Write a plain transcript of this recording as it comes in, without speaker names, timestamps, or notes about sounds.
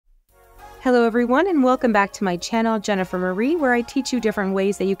Hello everyone and welcome back to my channel, Jennifer Marie, where I teach you different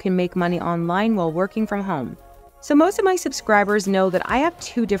ways that you can make money online while working from home. So most of my subscribers know that I have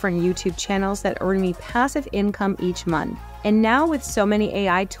 2 different YouTube channels that earn me passive income each month. And now with so many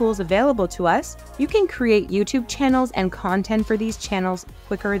AI tools available to us, you can create YouTube channels and content for these channels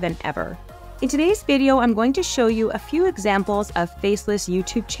quicker than ever. In today's video, I'm going to show you a few examples of faceless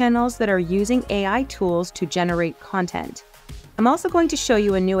YouTube channels that are using AI tools to generate content. I'm also going to show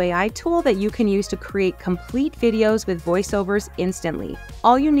you a new AI tool that you can use to create complete videos with voiceovers instantly.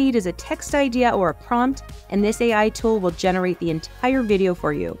 All you need is a text idea or a prompt, and this AI tool will generate the entire video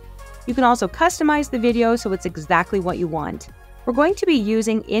for you. You can also customize the video so it's exactly what you want. We're going to be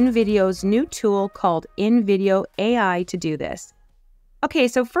using InVideo's new tool called InVideo AI to do this. Okay,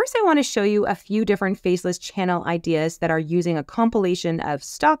 so first I want to show you a few different faceless channel ideas that are using a compilation of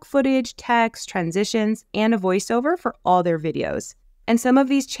stock footage, text, transitions, and a voiceover for all their videos. And some of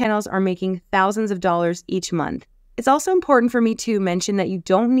these channels are making thousands of dollars each month. It's also important for me to mention that you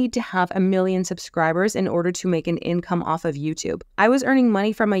don't need to have 1 million subscribers in order to make an income off of YouTube. I was earning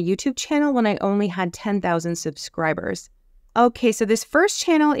money from my YouTube channel when I only had 10,000 subscribers. Okay, so this first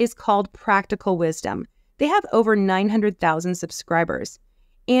channel is called Practical Wisdom. They have over 900,000 subscribers.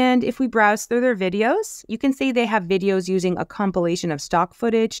 And if we browse through their videos, you can see they have videos using a compilation of stock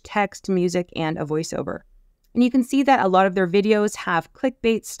footage, text, music, and a voiceover. And you can see that a lot of their videos have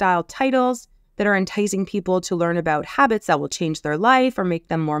clickbait-style titles that are enticing people to learn about habits that will change their life or make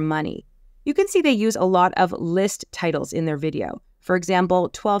them more money. You can see they use a lot of list titles in their video. For example,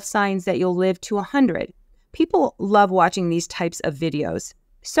 12 signs that you'll live to 100. People love watching these types of videos.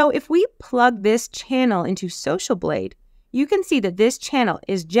 So if we plug this channel into Social Blade, you can see that this channel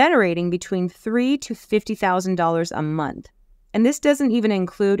is generating between $3,000 to $50,000 a month. And this doesn't even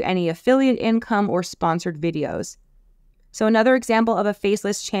include any affiliate income or sponsored videos. So another example of a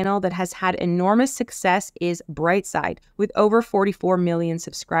faceless channel that has had enormous success is Brightside, with over 44 million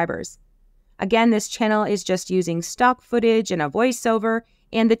subscribers. Again, this channel is just using stock footage and a voiceover,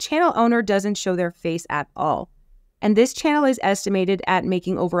 and the channel owner doesn't show their face at all. And this channel is estimated at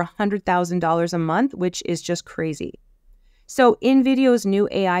making over $100,000 a month, which is just crazy. So InVideo's new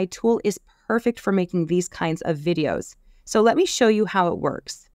AI tool is perfect for making these kinds of videos. So let me show you how it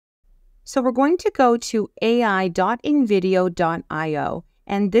works. So we're going to go to ai.invideo.io,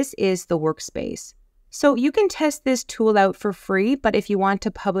 and this is the workspace. So you can test this tool out for free, but if you want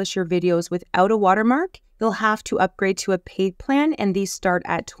to publish your videos without a watermark, you'll have to upgrade to a paid plan, and these start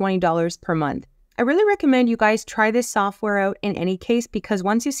at $20 per month. I really recommend you guys try this software out in any case, because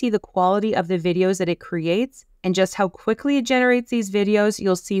once you see the quality of the videos that it creates and just how quickly it generates these videos,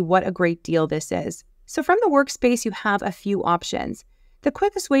 you'll see what a great deal this is. So from the workspace, you have a few options. The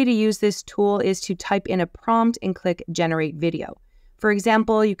quickest way to use this tool is to type in a prompt and click Generate Video. For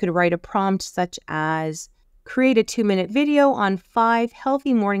example, you could write a prompt such as, create a 2-minute video on 5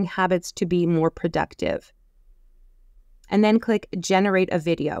 healthy morning habits to be more productive. And then click Generate a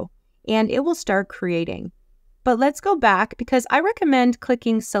Video, and it will start creating. But let's go back, because I recommend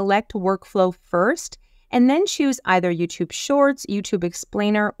clicking Select Workflow first, and then choose either YouTube Shorts, YouTube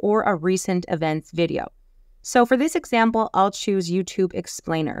Explainer, or a recent events video. So for this example, I'll choose YouTube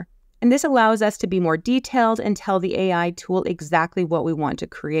Explainer. And this allows us to be more detailed and tell the AI tool exactly what we want to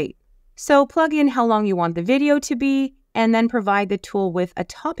create. So plug in how long you want the video to be, and then provide the tool with a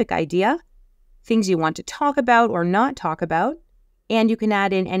topic idea, things you want to talk about or not talk about, and you can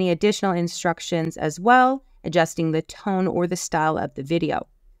add in any additional instructions as well, adjusting the tone or the style of the video.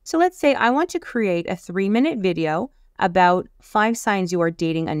 So let's say I want to create a 3-minute video about 5 signs you are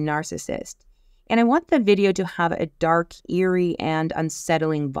dating a narcissist. And I want the video to have a dark, eerie, and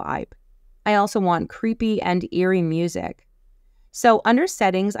unsettling vibe. I also want creepy and eerie music. So under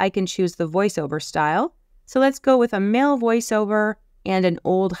settings, I can choose the voiceover style. So let's go with a male voiceover and an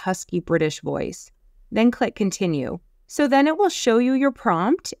old husky British voice. Then click Continue. So then it will show you your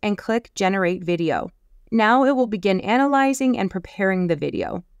prompt and click Generate Video. Now it will begin analyzing and preparing the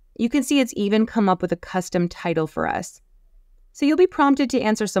video. You can see it's even come up with a custom title for us. So you'll be prompted to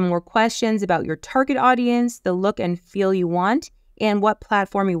answer some more questions about your target audience, the look and feel you want, and what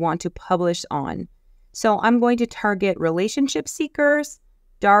platform you want to publish on. So I'm going to target relationship seekers,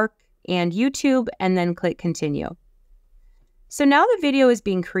 dark, and YouTube, and then click Continue. So now the video is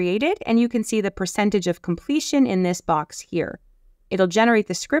being created, and you can see the percentage of completion in this box here. It'll generate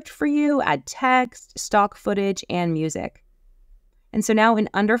the script for you, add text, stock footage, and music. And so now in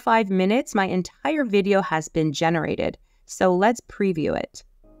under 5 minutes, my entire video has been generated. So let's preview it.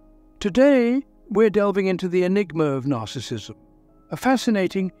 Today, we're delving into the enigma of narcissism, a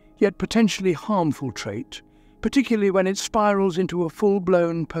fascinating yet potentially harmful trait particularly when it spirals into a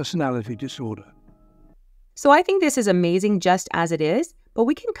full-blown personality disorder. So I think this is amazing just as it is, but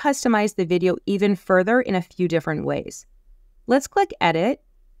we can customize the video even further in a few different ways. Let's click Edit,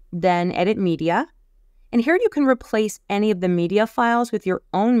 then Edit Media. And here you can replace any of the media files with your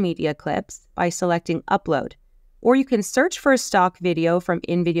own media clips by selecting Upload. Or you can search for a stock video from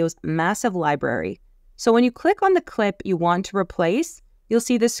InVideo's massive library. So when you click on the clip you want to replace, you'll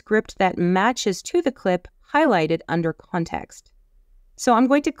see the script that matches to the clip highlighted under Context. So I'm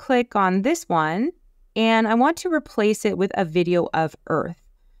going to click on this one, and I want to replace it with a video of Earth.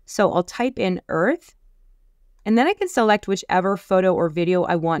 So I'll type in Earth, and then I can select whichever photo or video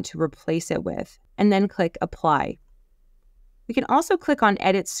I want to replace it with, and then click Apply. We can also click on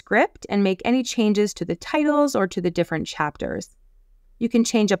Edit Script and make any changes to the titles or to the different chapters. You can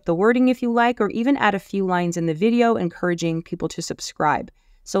change up the wording if you like, or even add a few lines in the video encouraging people to subscribe.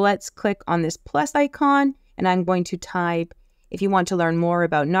 So let's click on this plus icon, and I'm going to type, if you want to learn more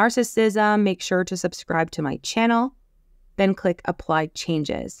about narcissism, make sure to subscribe to my channel. Then click Apply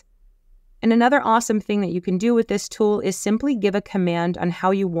Changes. And another awesome thing that you can do with this tool is simply give a command on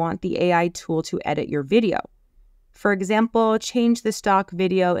how you want the AI tool to edit your video. For example, change the stock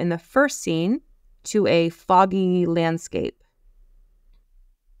video in the first scene to a foggy landscape.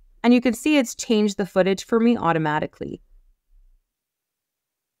 And you can see it's changed the footage for me automatically.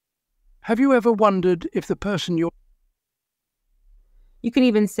 Have you ever wondered if the person you're... You can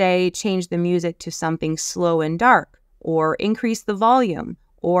even say, change the music to something slow and dark, or increase the volume,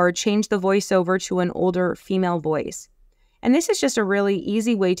 or change the voiceover to an older female voice. And this is just a really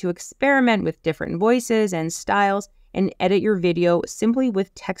easy way to experiment with different voices and styles and edit your video simply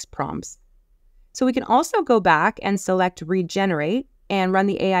with text prompts. So we can also go back and select Regenerate and run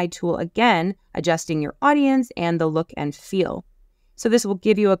the AI tool again, adjusting your audience and the look and feel. So this will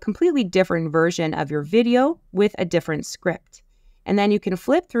give you a completely different version of your video with a different script. And then you can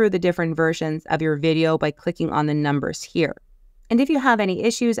flip through the different versions of your video by clicking on the numbers here. And if you have any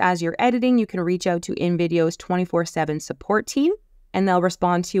issues as you're editing, you can reach out to InVideo's 24/7 support team, and they'll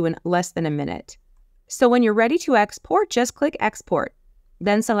respond to you in less than a minute. So when you're ready to export, just click Export.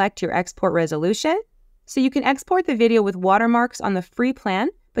 Then select your export resolution. So you can export the video with watermarks on the free plan,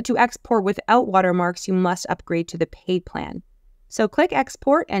 but to export without watermarks, you must upgrade to the paid plan. So click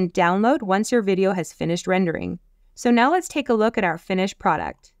Export and download once your video has finished rendering. So now let's take a look at our finished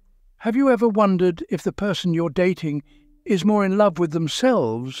product. Have you ever wondered if the person you're dating is more in love with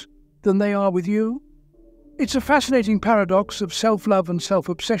themselves than they are with you? It's a fascinating paradox of self-love and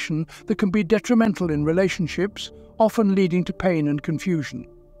self-obsession that can be detrimental in relationships, often leading to pain and confusion.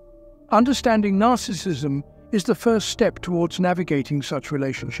 Understanding narcissism is the first step towards navigating such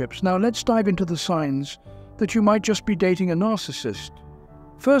relationships. Now let's dive into the signs that you might just be dating a narcissist.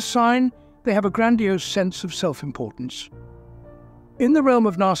 First sign, they have a grandiose sense of self-importance. In the realm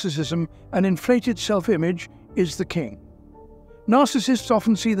of narcissism, an inflated self-image is the king. Narcissists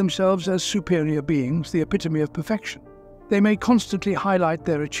often see themselves as superior beings, the epitome of perfection. They may constantly highlight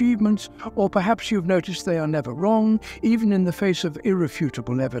their achievements, or perhaps you've noticed they are never wrong, even in the face of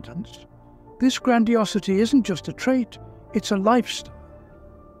irrefutable evidence. This grandiosity isn't just a trait, it's a lifestyle.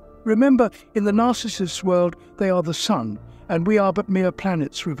 Remember, in the narcissist's world, they are the sun, and we are but mere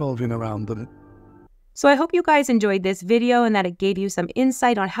planets revolving around them. So I hope you guys enjoyed this video and that it gave you some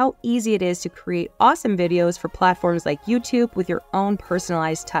insight on how easy it is to create awesome videos for platforms like YouTube with your own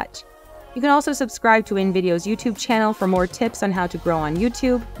personalized touch. You can also subscribe to InVideo's YouTube channel for more tips on how to grow on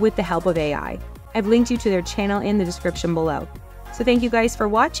YouTube with the help of AI. I've linked you to their channel in the description below. So thank you guys for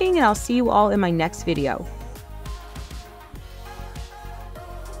watching, and I'll see you all in my next video.